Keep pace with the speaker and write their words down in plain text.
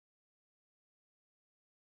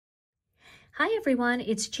Hi everyone,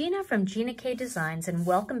 it's Gina from Gina K Designs and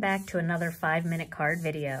welcome back to another 5-minute card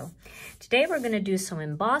video. Today we're going to do some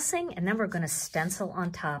embossing and then we're going to stencil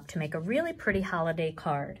on top to make a really pretty holiday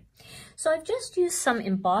card. So I've just used some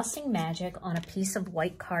embossing magic on a piece of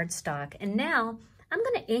white cardstock and now I'm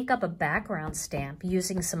going to ink up a background stamp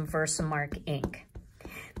using some Watermark ink.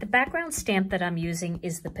 The background stamp that I'm using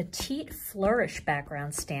is the Petite Flourish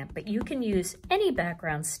background stamp, but you can use any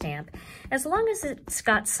background stamp as long as it's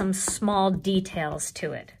got some small details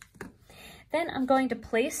to it. Then I'm going to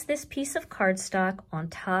place this piece of cardstock on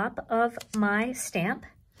top of my stamp.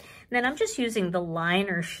 And then I'm just using the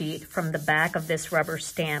liner sheet from the back of this rubber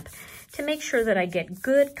stamp to make sure that I get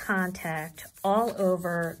good contact all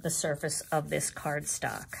over the surface of this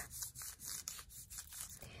cardstock.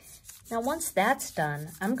 Now once that's done,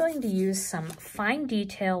 I'm going to use some fine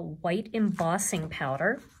detail white embossing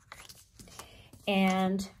powder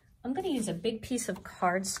and I'm going to use a big piece of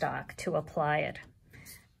cardstock to apply it.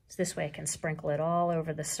 So this way I can sprinkle it all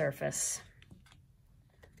over the surface.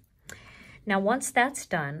 Now once that's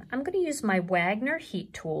done, I'm going to use my Wagner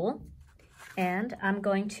heat tool and I'm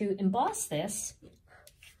going to emboss this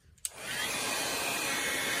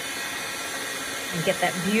and get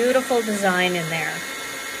that beautiful design in there.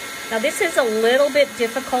 Now this is a little bit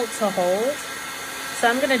difficult to hold, so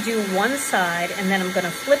I'm going to do one side and then I'm going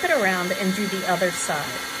to flip it around and do the other side.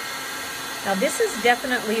 Now this is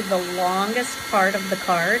definitely the longest part of the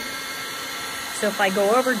card, so if I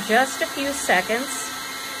go over just a few seconds,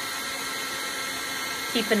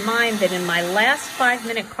 keep in mind that in my last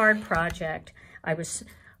 5-minute card project, I was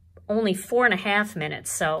only 4.5 minutes,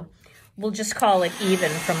 so we'll just call it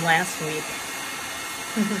even from last week.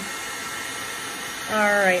 All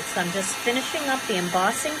right, so I'm just finishing up the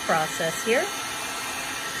embossing process here.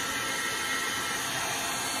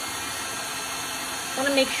 Want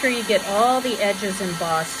to make sure you get all the edges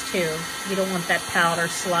embossed too. You don't want that powder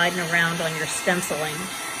sliding around on your stenciling.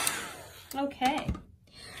 Okay,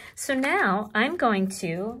 so now I'm going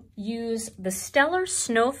to use the Stellar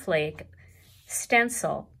Snowflake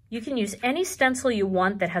stencil. You can use any stencil you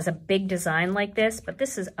want that has a big design like this, but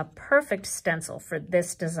this is a perfect stencil for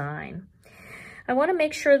this design. I want to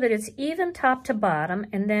make sure that it's even top to bottom,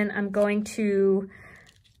 and then I'm going to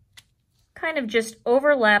kind of just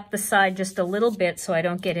overlap the side just a little bit so I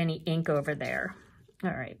don't get any ink over there. All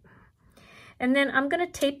right. And then I'm going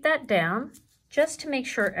to tape that down just to make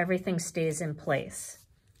sure everything stays in place.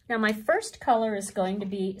 Now my first color is going to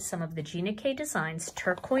be some of the Gina K Designs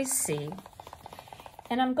Turquoise Sea.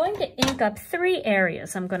 And I'm going to ink up 3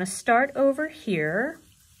 areas. I'm going to start over here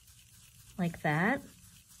like that.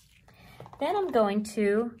 Then I'm going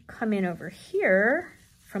to come in over here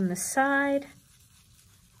from the side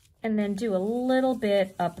and then do a little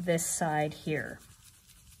bit up this side here.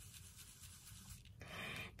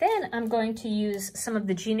 Then I'm going to use some of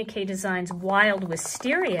the Gina K Designs Wild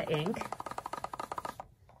Wisteria ink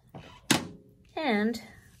and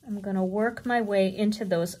I'm going to work my way into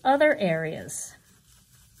those other areas.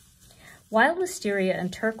 Wild Wisteria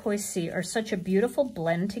and Turquoise Sea are such a beautiful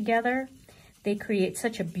blend together. They create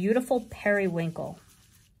such a beautiful periwinkle.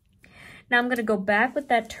 Now I'm going to go back with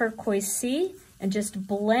that Turquoise Sea and just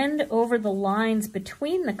blend over the lines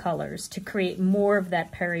between the colors to create more of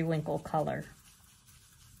that periwinkle color.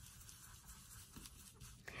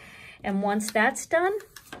 And once that's done,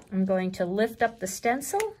 I'm going to lift up the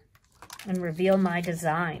stencil and reveal my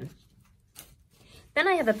design. Then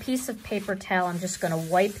I have a piece of paper towel. I'm just going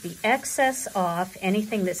to wipe the excess off,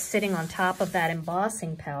 anything that's sitting on top of that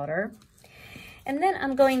embossing powder. And then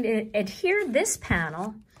I'm going to adhere this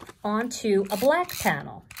panel onto a black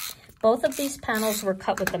panel. Both of these panels were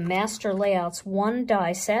cut with the Master Layouts 1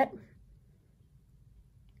 die set.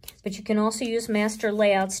 But you can also use Master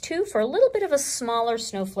Layouts 2 for a little bit of a smaller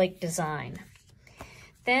snowflake design.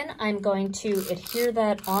 Then I'm going to adhere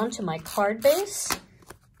that onto my card base.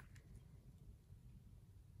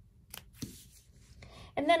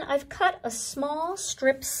 And then I've cut a small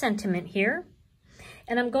strip sentiment here.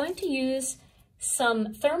 And I'm going to use some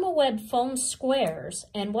Thermoweb foam squares,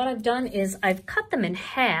 and what I've done is I've cut them in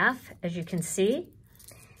half, as you can see,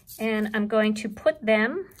 and I'm going to put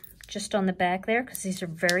them just on the back there because these are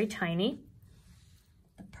very tiny.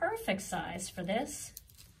 The perfect size for this.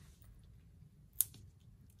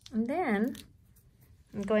 And then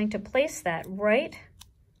I'm going to place that right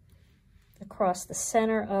across the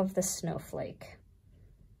center of the snowflake,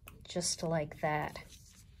 just like that.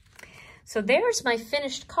 So there's my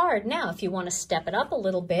finished card. Now, if you want to step it up a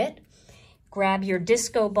little bit, grab your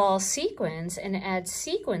disco ball sequins and add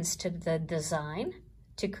sequins to the design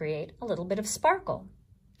to create a little bit of sparkle.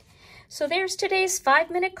 So there's today's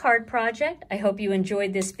 5-minute card project. I hope you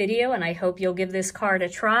enjoyed this video and I hope you'll give this card a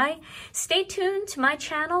try. Stay tuned to my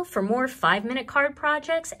channel for more 5-minute card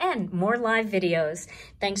projects and more live videos.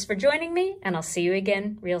 Thanks for joining me, and I'll see you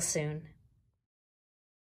again real soon.